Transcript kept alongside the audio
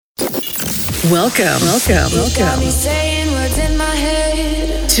Welcome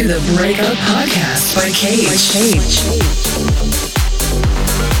to the Breakout Podcast by Cage.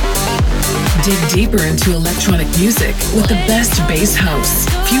 Dig deeper into electronic music with the best bass house,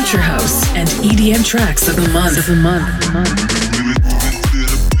 future house, and EDM tracks of the month.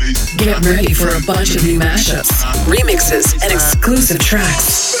 Get ready for a bunch of new mashups, remixes, and exclusive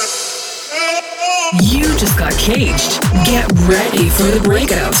tracks. You just got caged. Get ready for the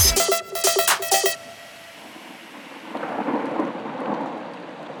breakout.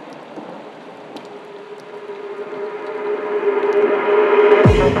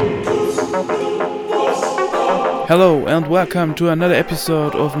 Hello and welcome to another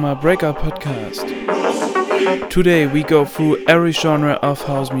episode of my Breakout Podcast. Today we go through every genre of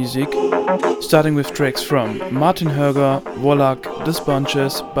house music, starting with tracks from Martin Herger, Wallach, The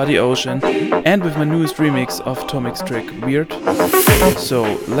Sponges, Buddy Ocean, and with my newest remix of Tomic's track Weird. So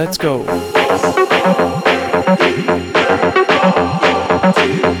let's go.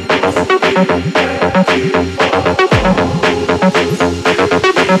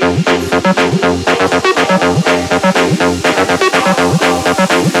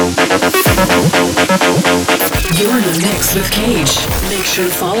 You're in the mix with Cage. Make sure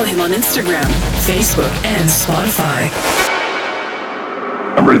to follow him on Instagram, Facebook, and Spotify.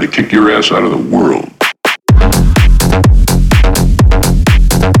 I'm ready to kick your ass out of the world.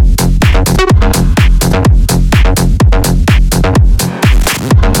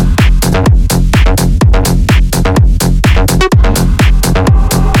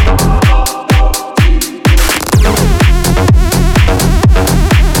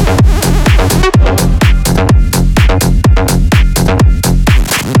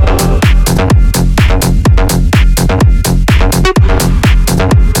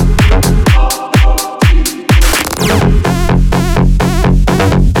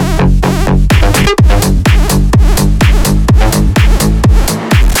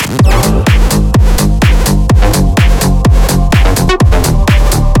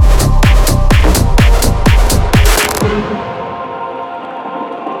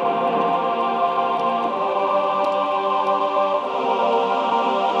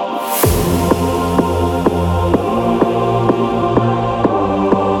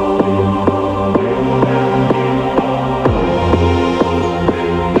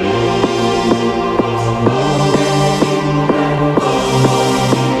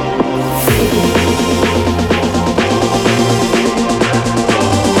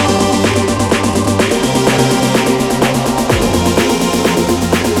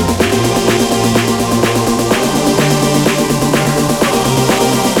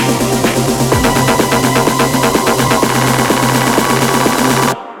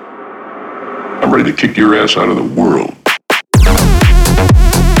 To kick your ass out of the world.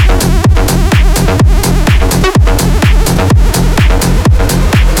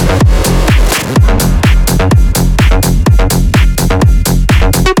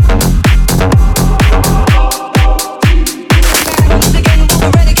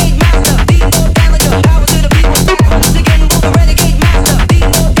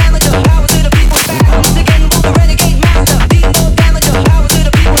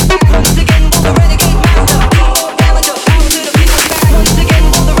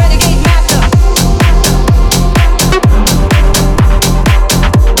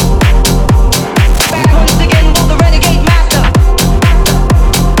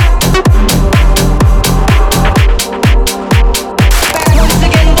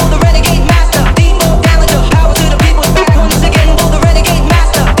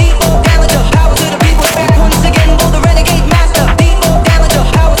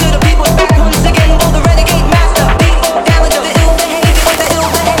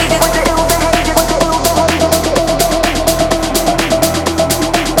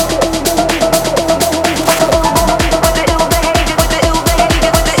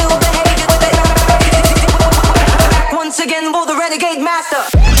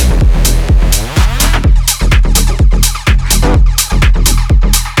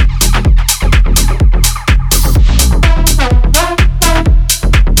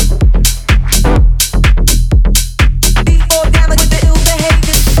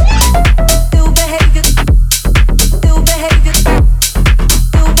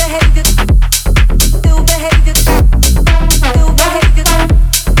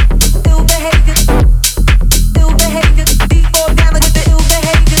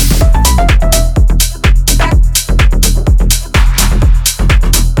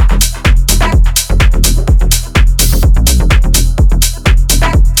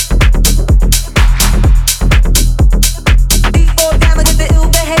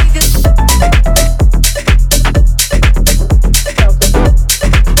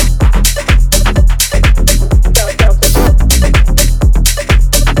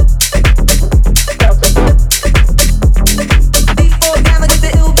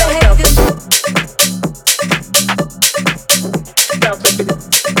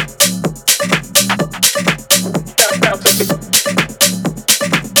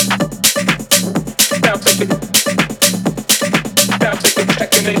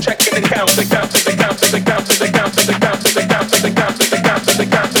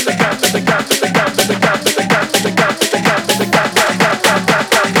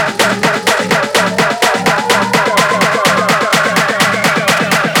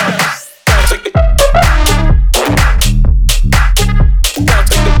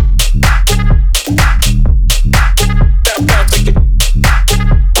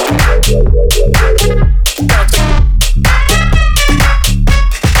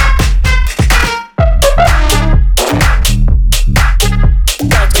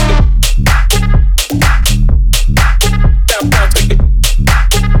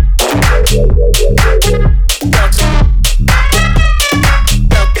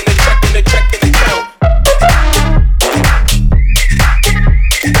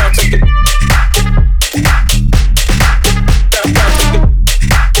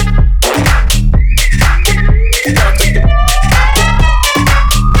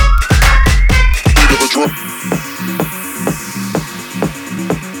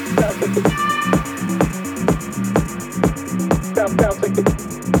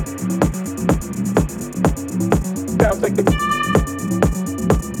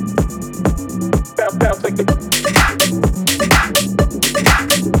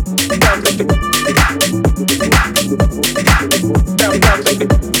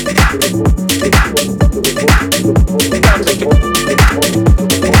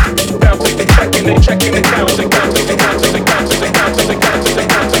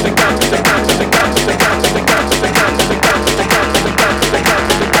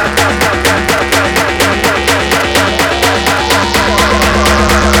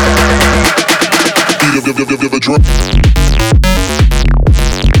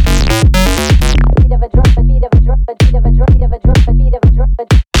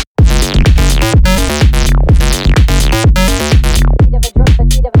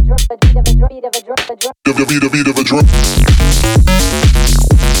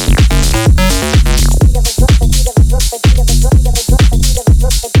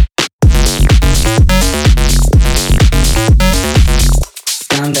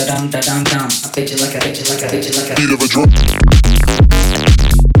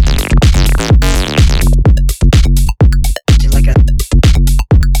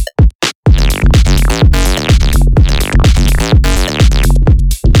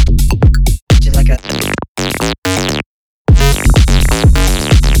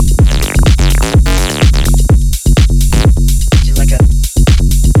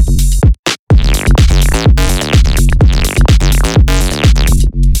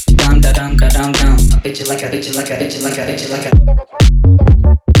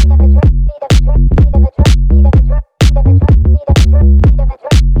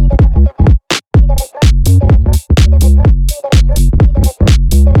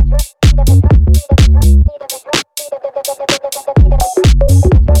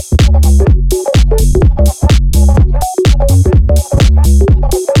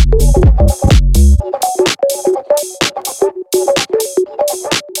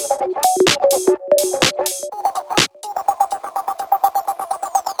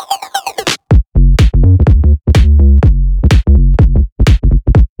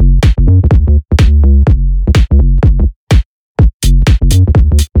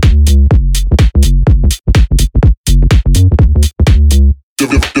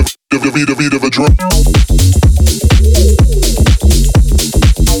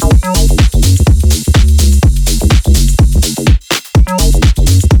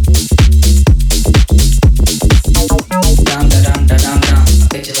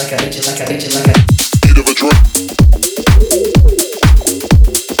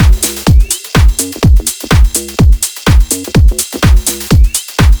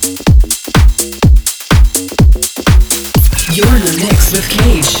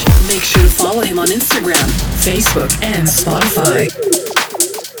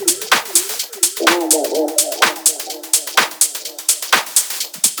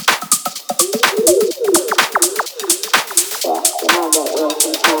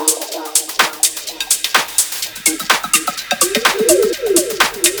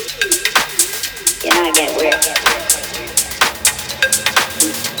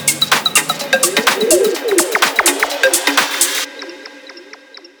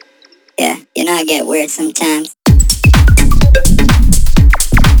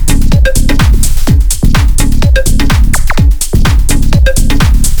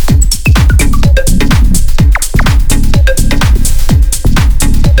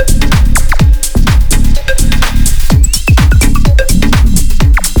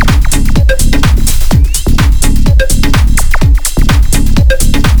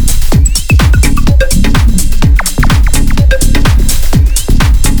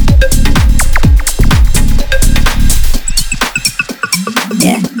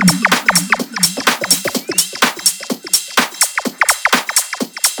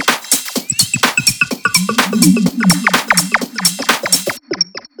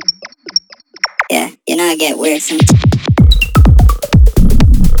 Yeah, you know I get weird sometimes.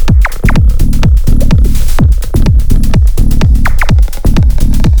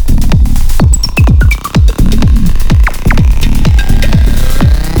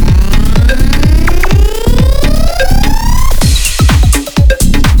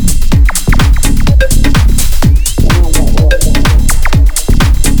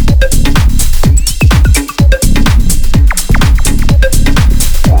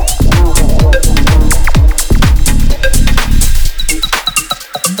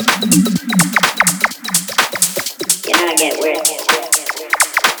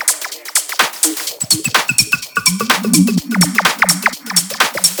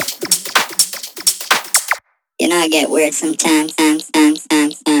 You know I get weird sometimes.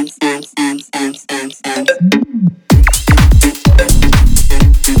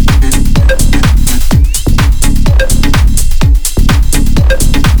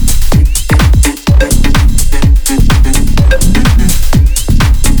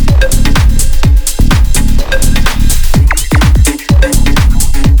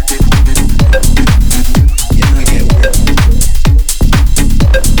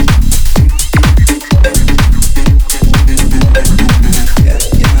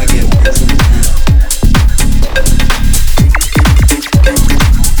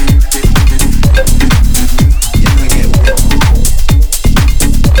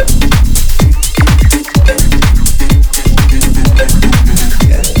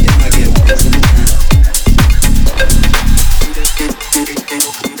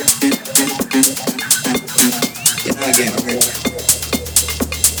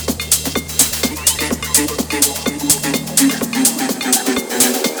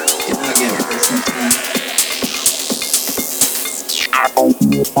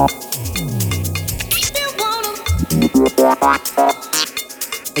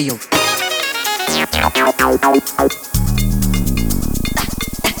 Hey yo.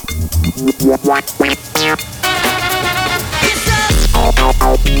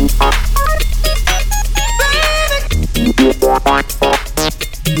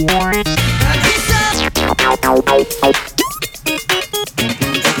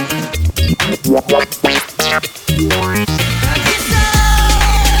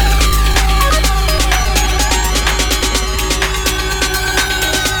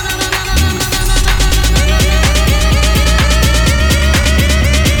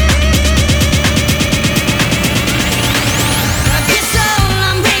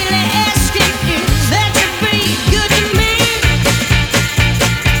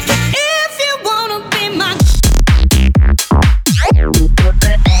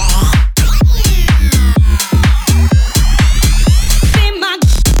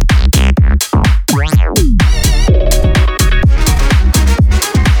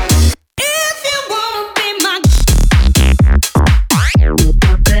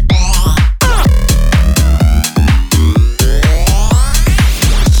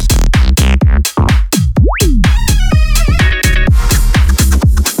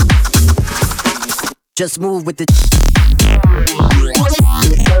 Just move with the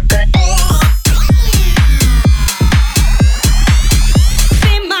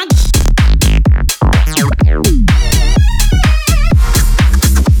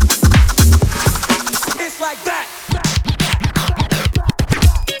It's like that.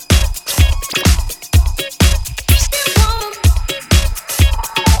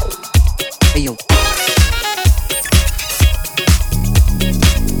 Hey yo.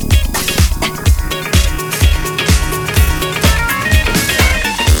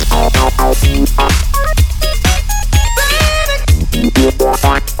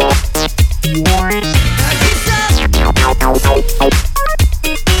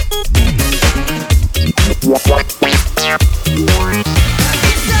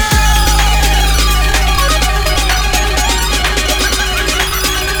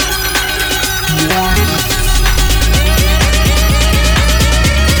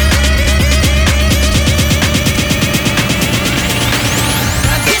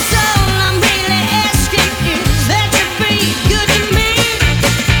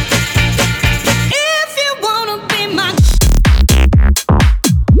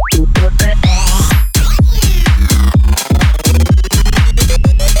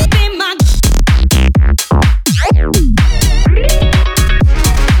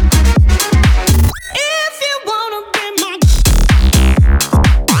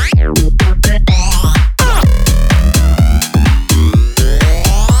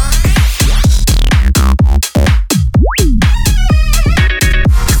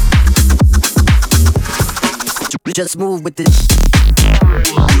 just move with the.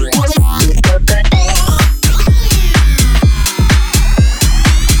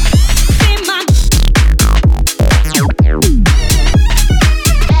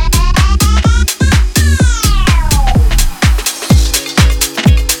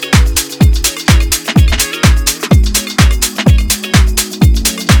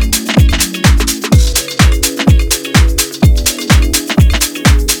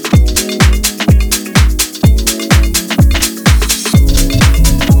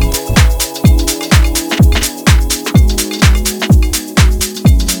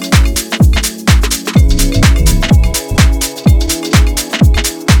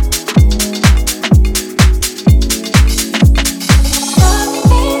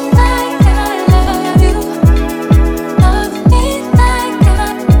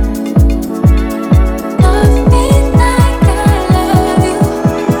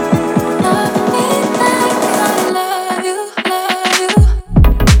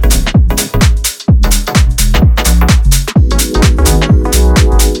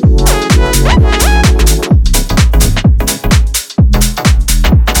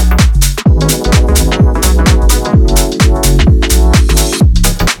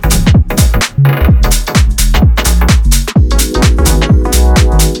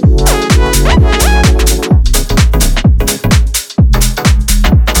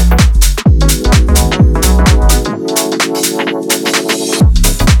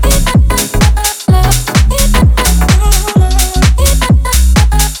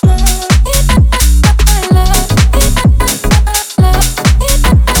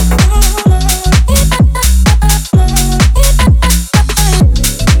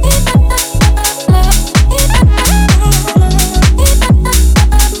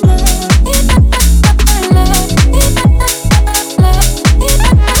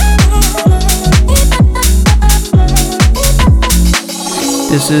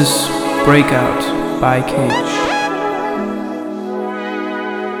 This is Breakout by Cage.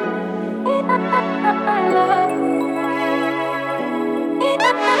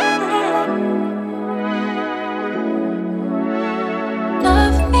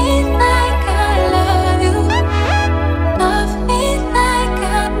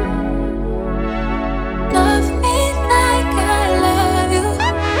 Love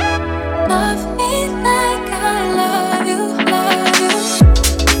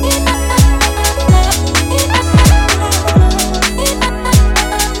you.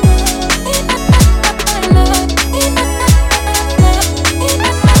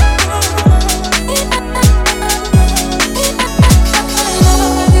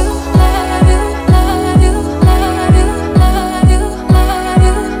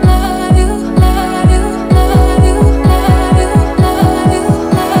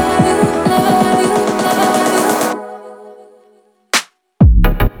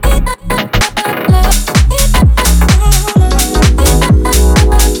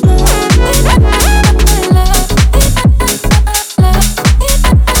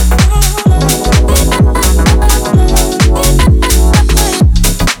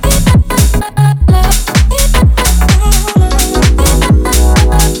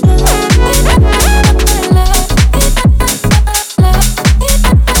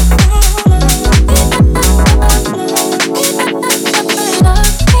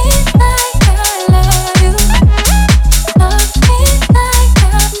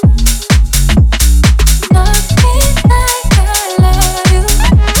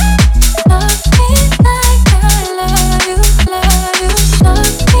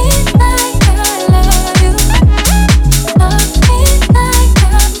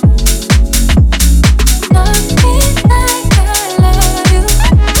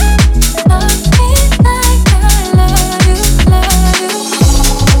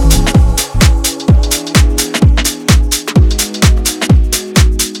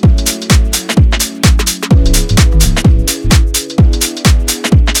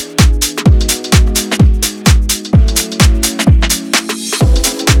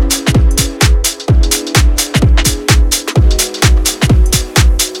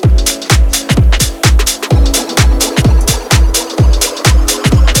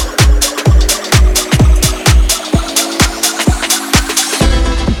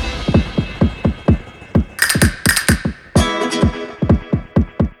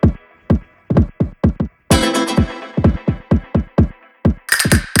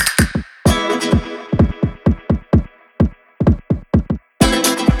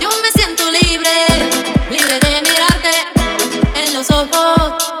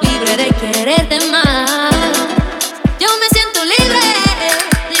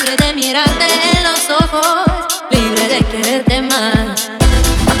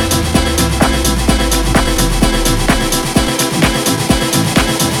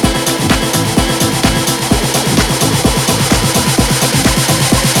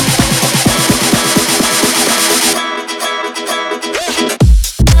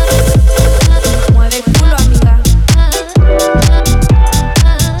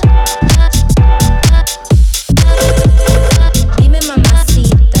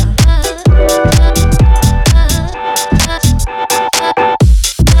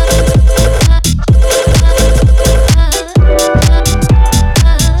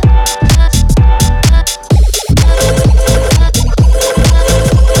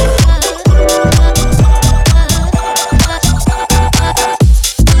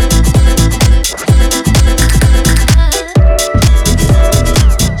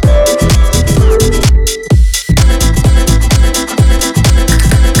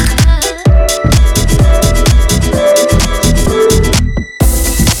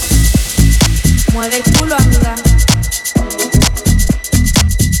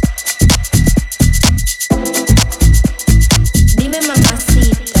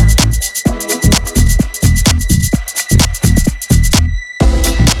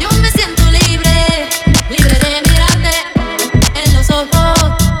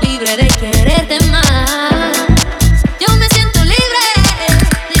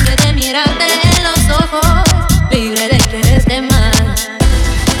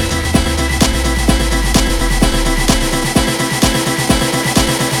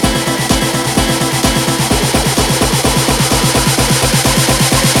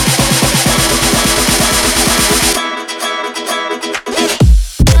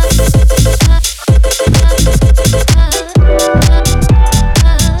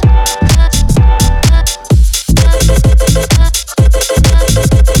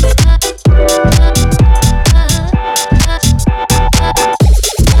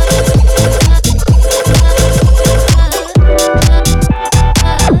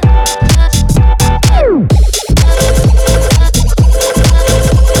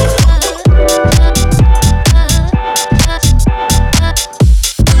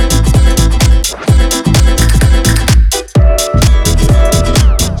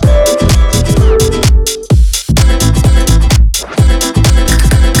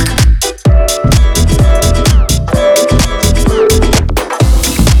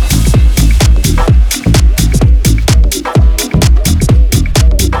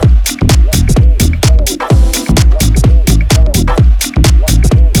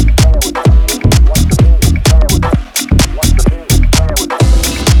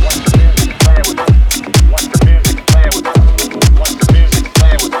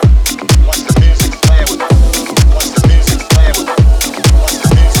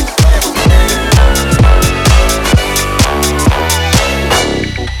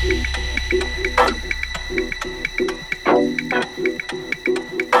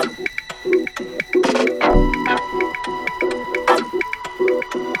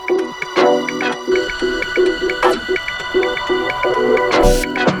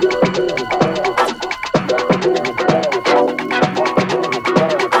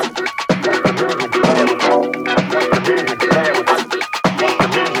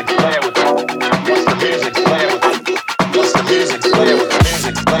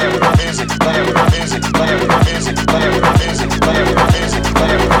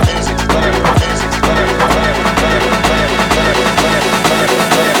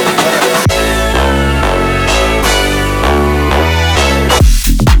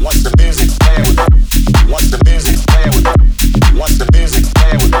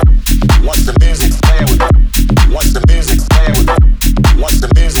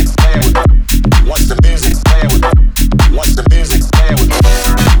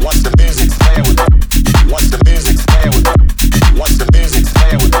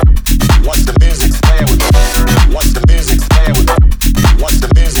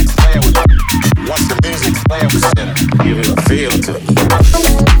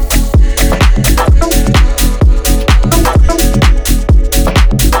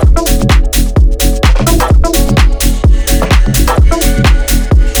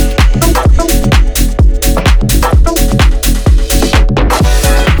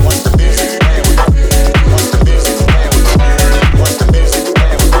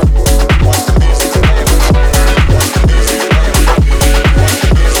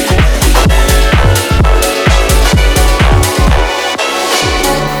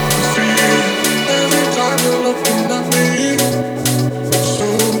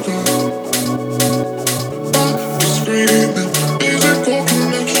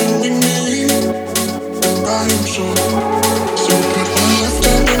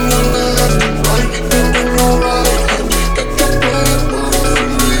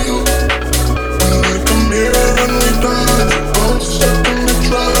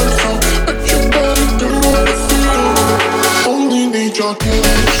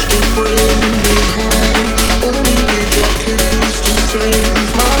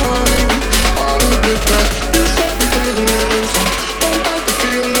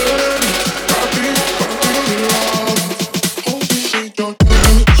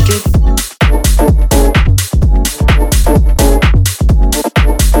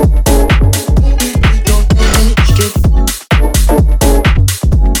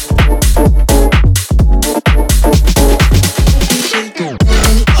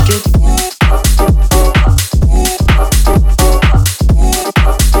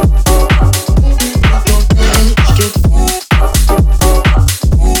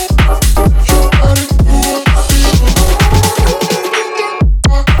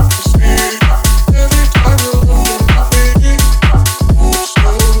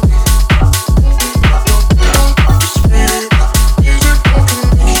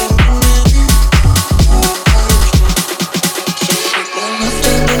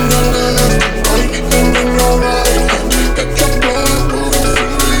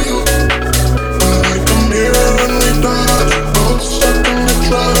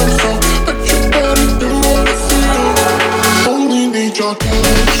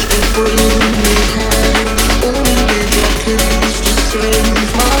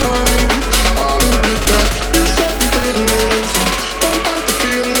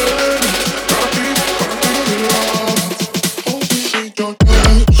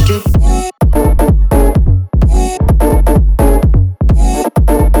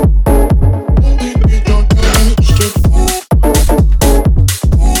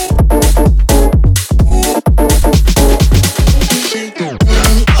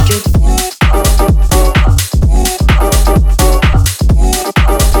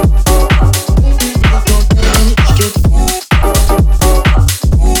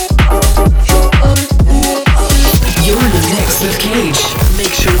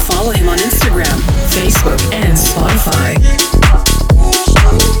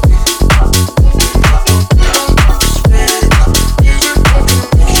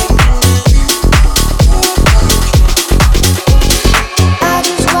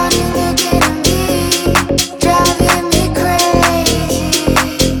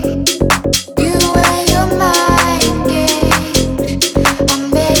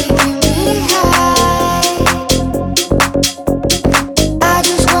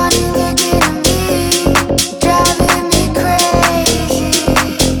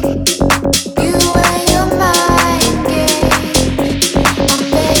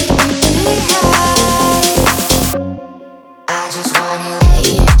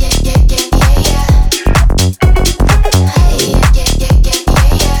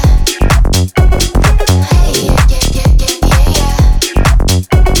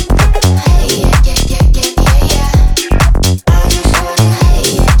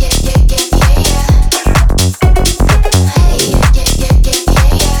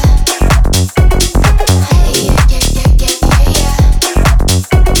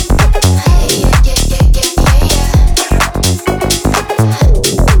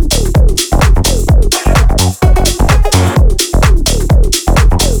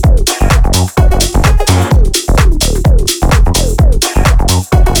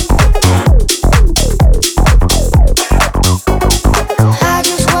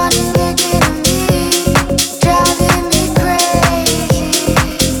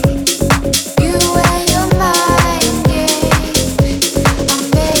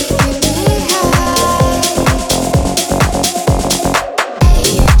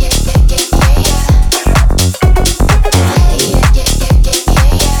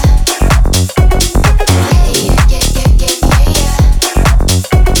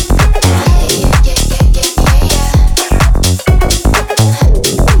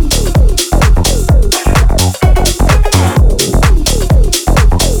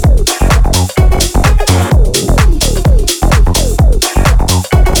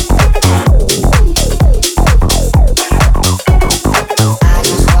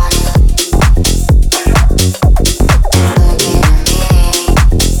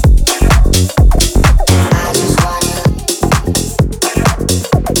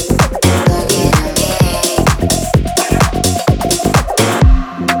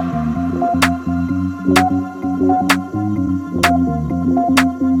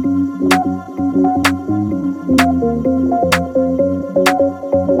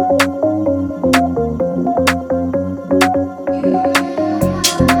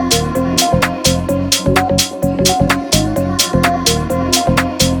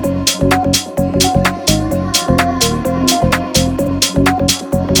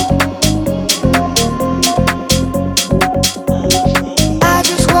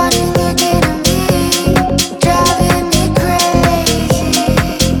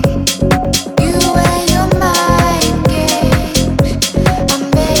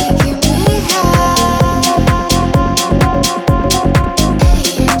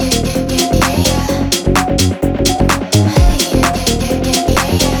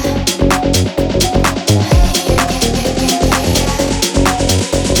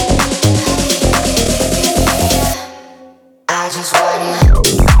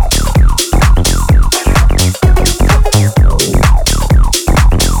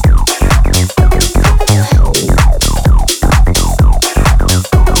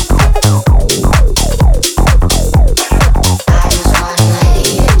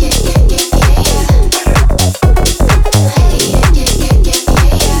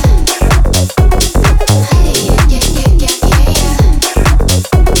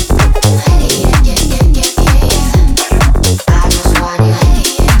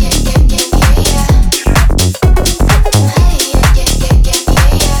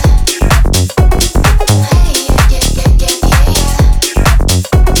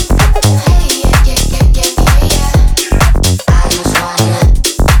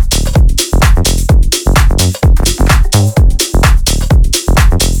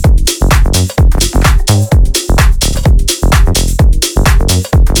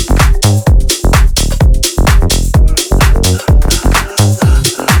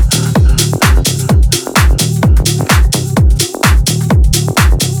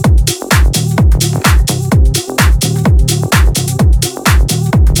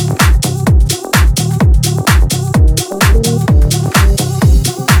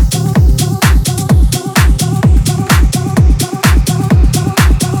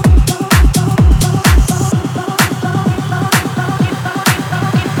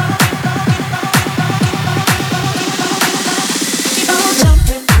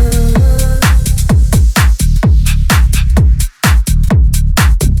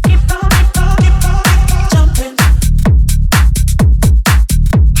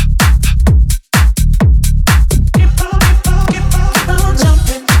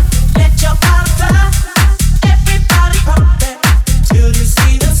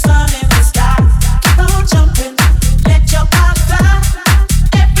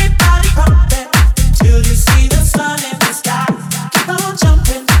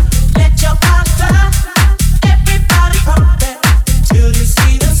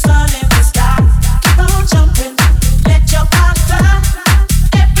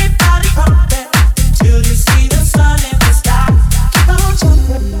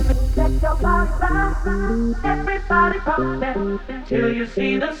 till you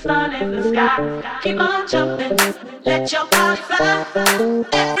see the sun in the sky. Keep on jumping, let your body fly.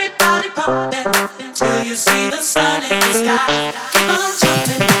 Everybody pumping till you see the sun in the sky. Keep on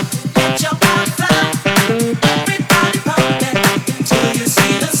jumping, let your body fly. Everybody pumping till you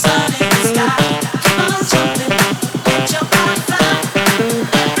see the sun in the sky. Keep on jumping, let your body fly.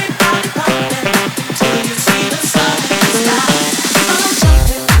 Everybody pumping till you see the sun in the sky. Keep on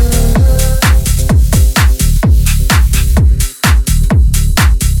jumping.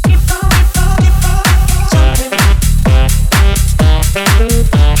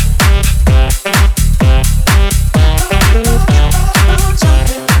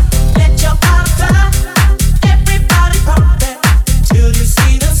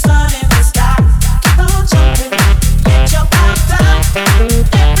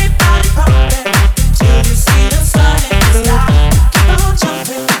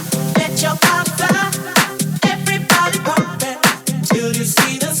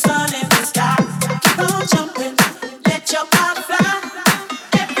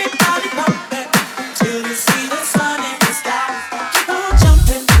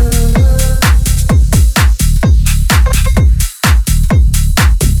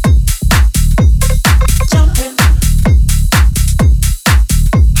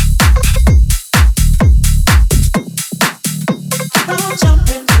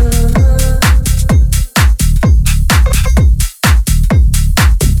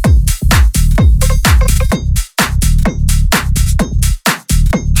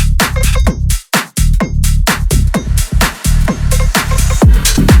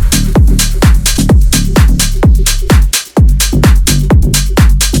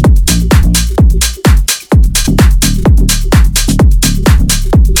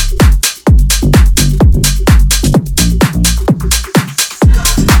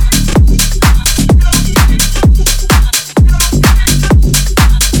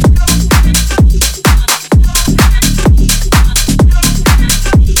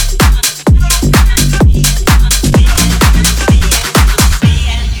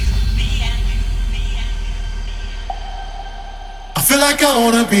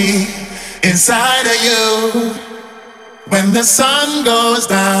 Be inside of you when the sun goes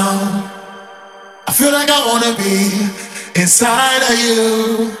down. I feel like I wanna be inside of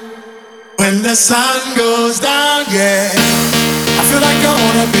you when the sun goes down, yeah. I feel like I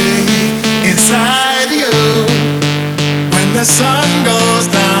wanna be inside you when the sun goes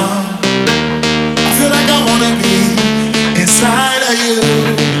down. I feel like I wanna be inside of you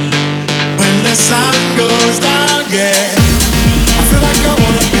when the sun goes down, yeah. I feel like I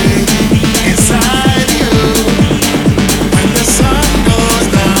wanna be inside you when the sun goes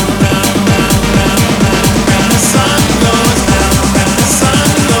down, down, down, down, down. When the sun goes down, when the sun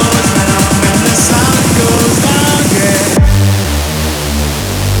goes down, when the sun goes down, yeah.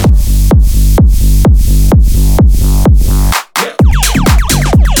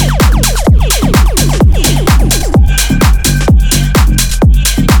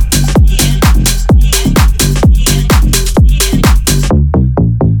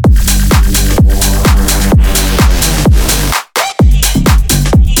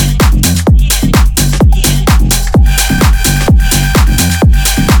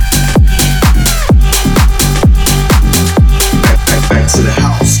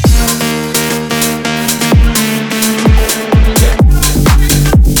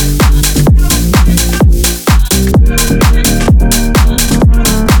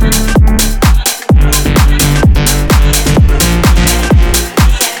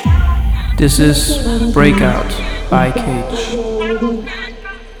 This is Breakout by Cage.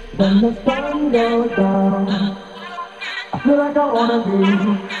 When the sun goes down, I feel like I wanna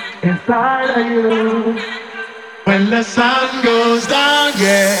be inside of you. When the sun goes down,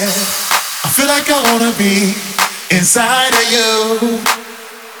 yeah. I feel like I wanna be inside of you.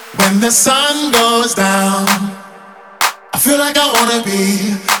 When the sun goes down, I feel like I wanna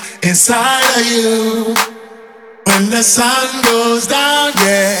be inside of you. When the sun goes down,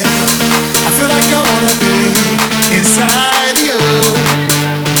 yeah. I feel like I wanna be inside you.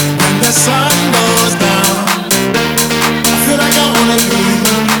 When the sun goes down, I feel like I wanna be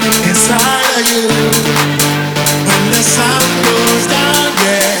inside of you. When the sun goes down,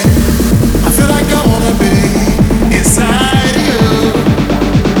 yeah. I feel like I wanna be inside you.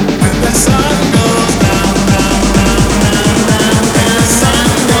 When the sun goes down, down, down, down, down. When the sun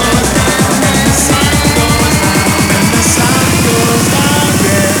goes down, when the sun goes down, when the sun goes down,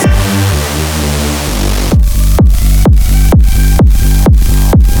 yeah.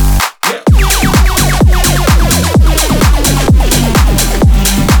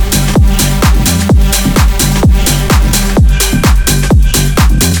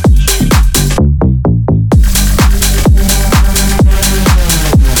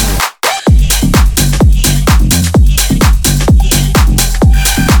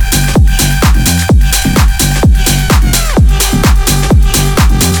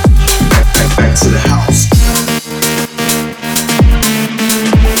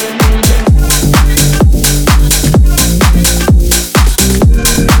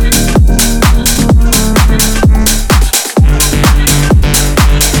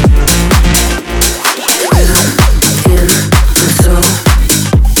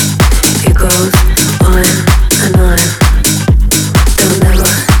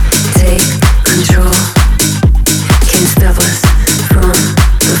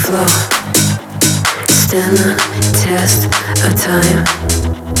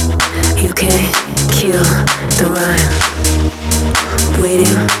 can't kill the rhyme.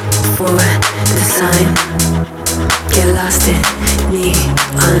 Waiting for the sign. Get lost in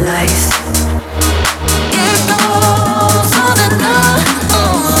neon lights. It goes on and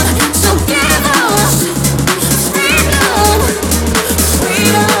on. So give us freedom,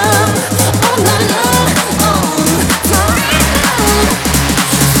 freedom, all night long.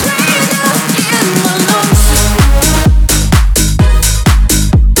 Freedom, freedom in my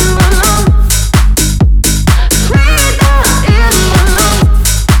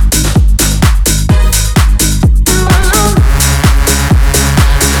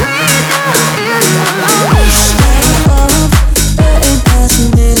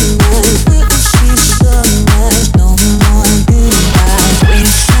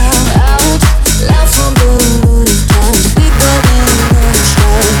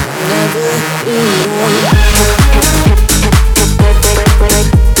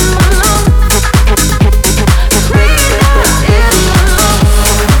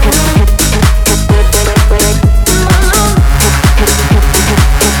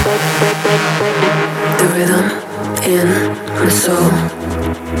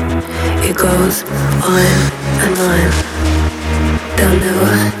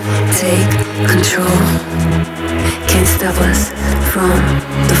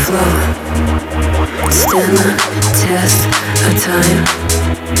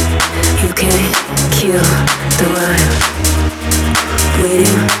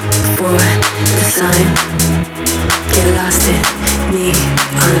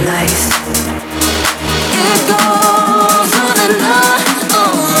lungs.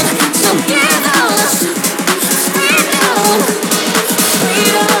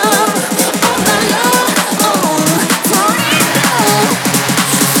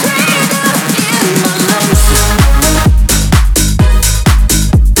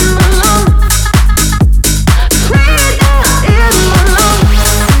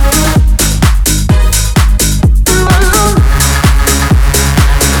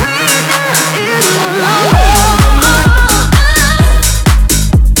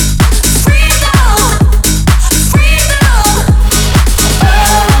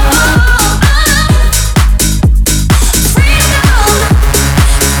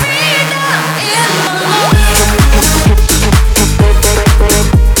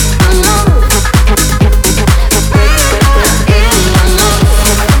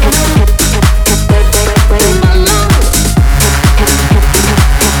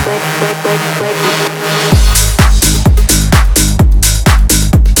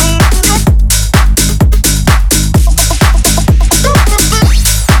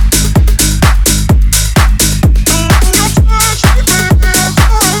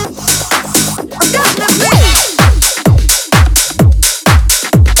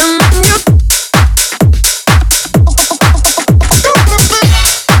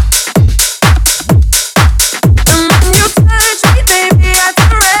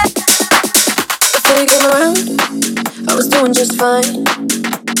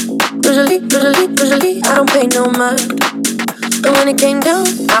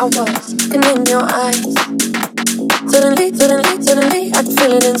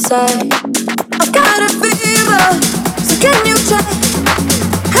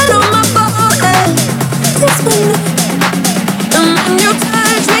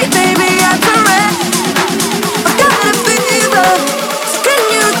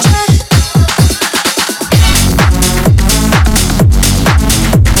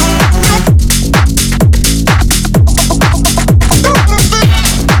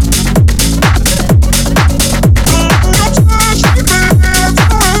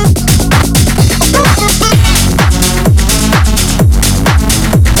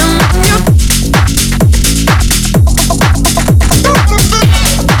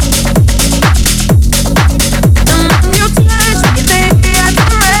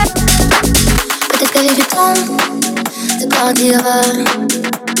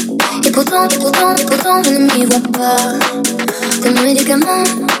 Et pourtant, je ne m'y vois pas. T'es mon médicament,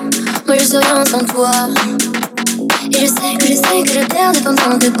 moi je serai rien sans toi. Et je sais que je perds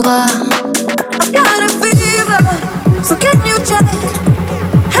dans tes bras. I got a fever, so can you check?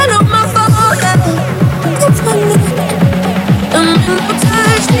 Hand on my forehead, it's my neck. And when you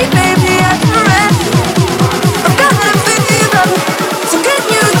touch me, baby, I can rest. I got a fever, so can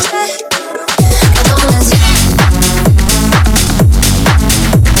you check?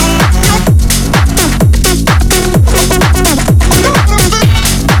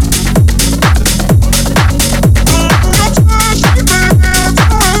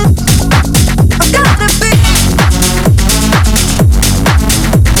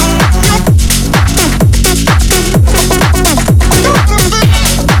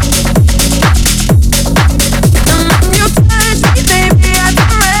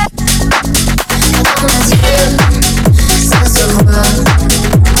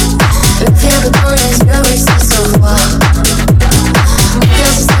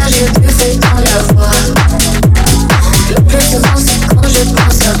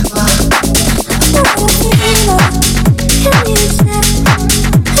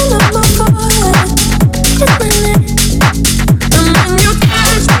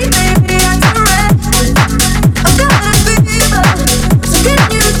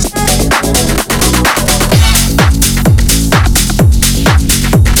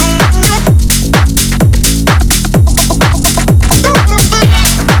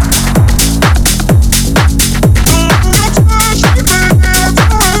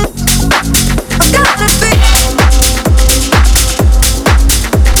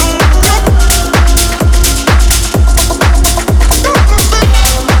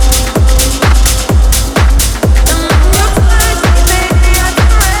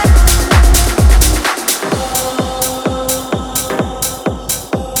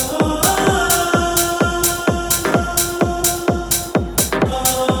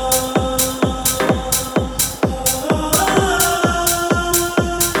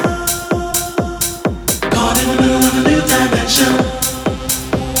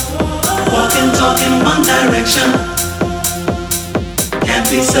 Walking, talking one direction. Can't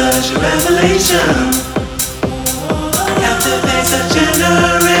be such a revelation. Captivate a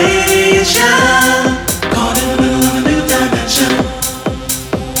generation. Caught in the middle of a new dimension.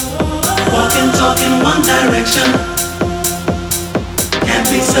 Walking, talking one direction. Can't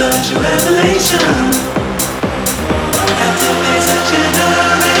be such a revelation. Captivate a generation.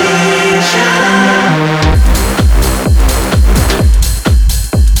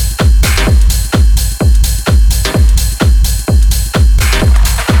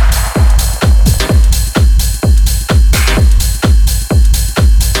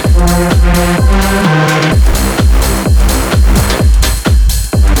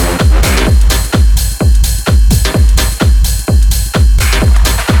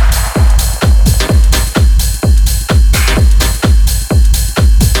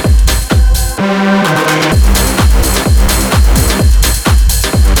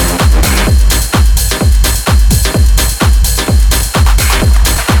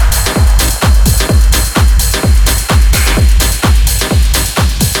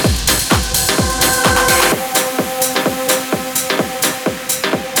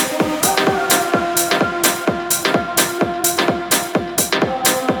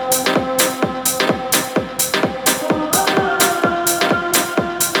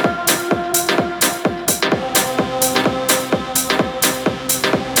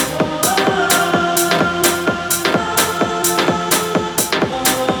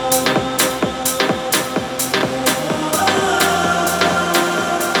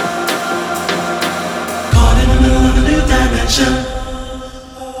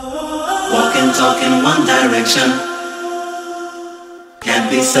 Walking, talking one direction. Can't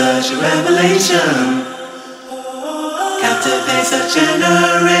be such a revelation. Captivates a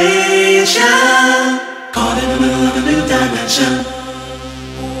generation. Caught in the middle of a new dimension.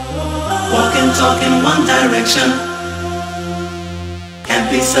 Walking, talking one direction. Can't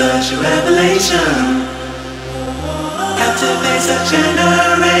be such a revelation. Captivates a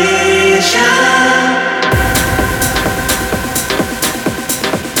generation.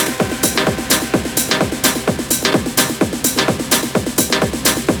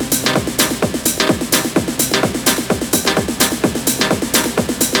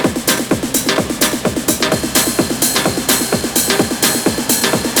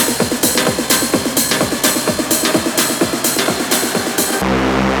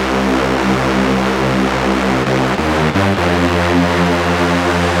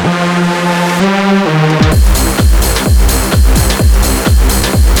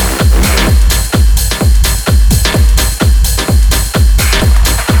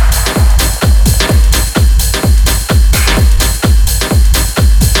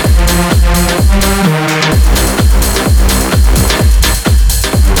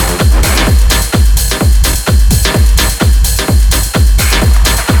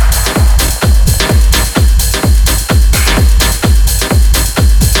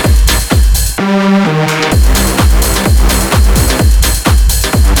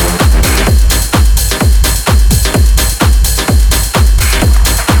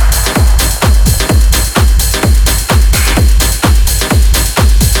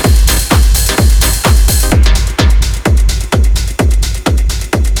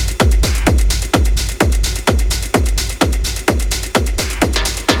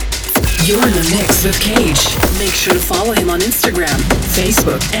 You're in the mix with Cage. Make sure to follow him on Instagram,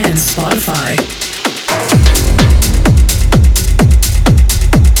 Facebook, and Spotify.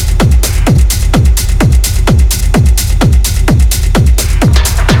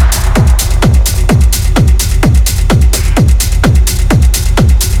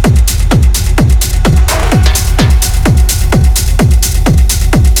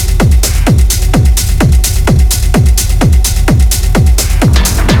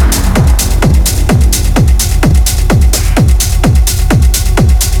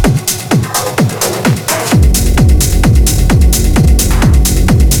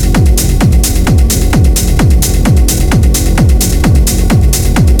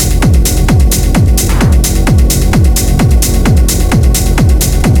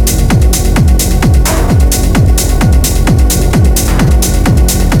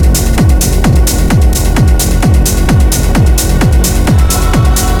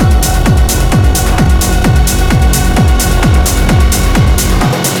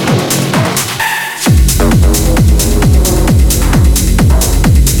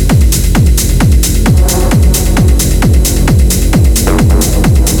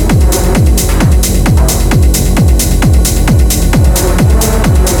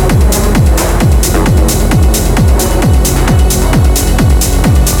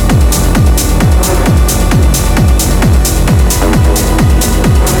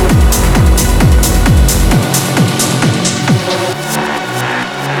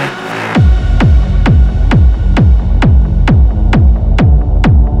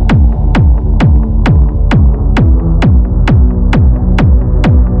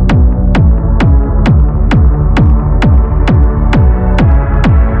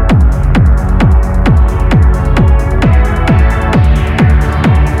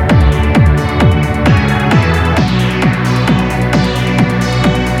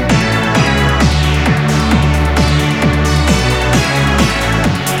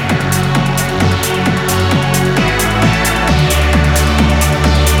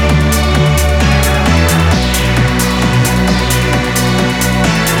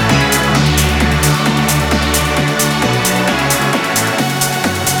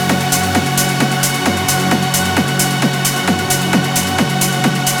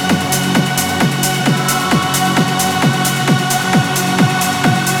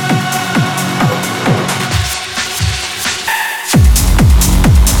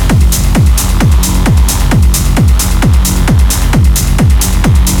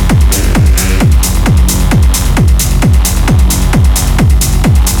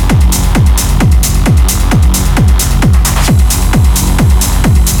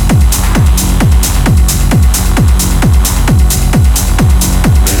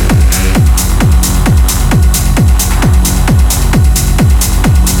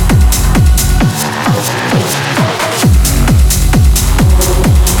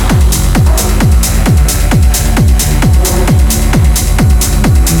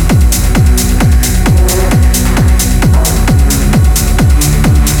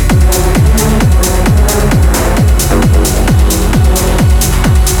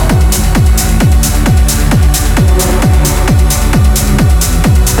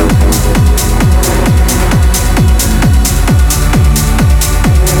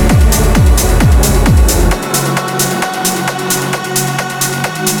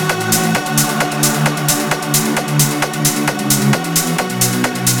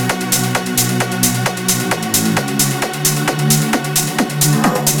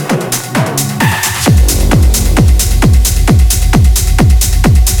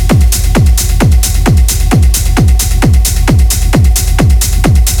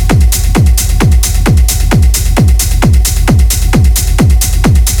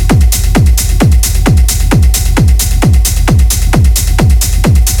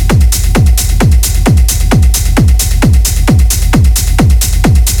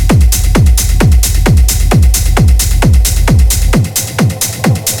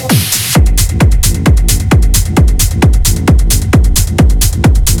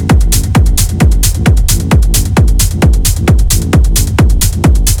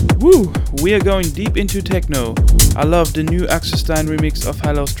 we are going deep into techno. I love the new Axel Stein remix of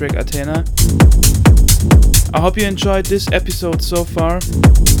Hylo's track Athena. I hope you enjoyed this episode so far.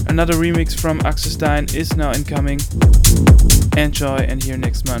 Another remix from Axel Stein is now incoming. Enjoy and hear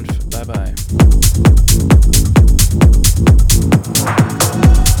next month. Bye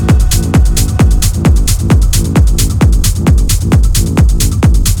bye.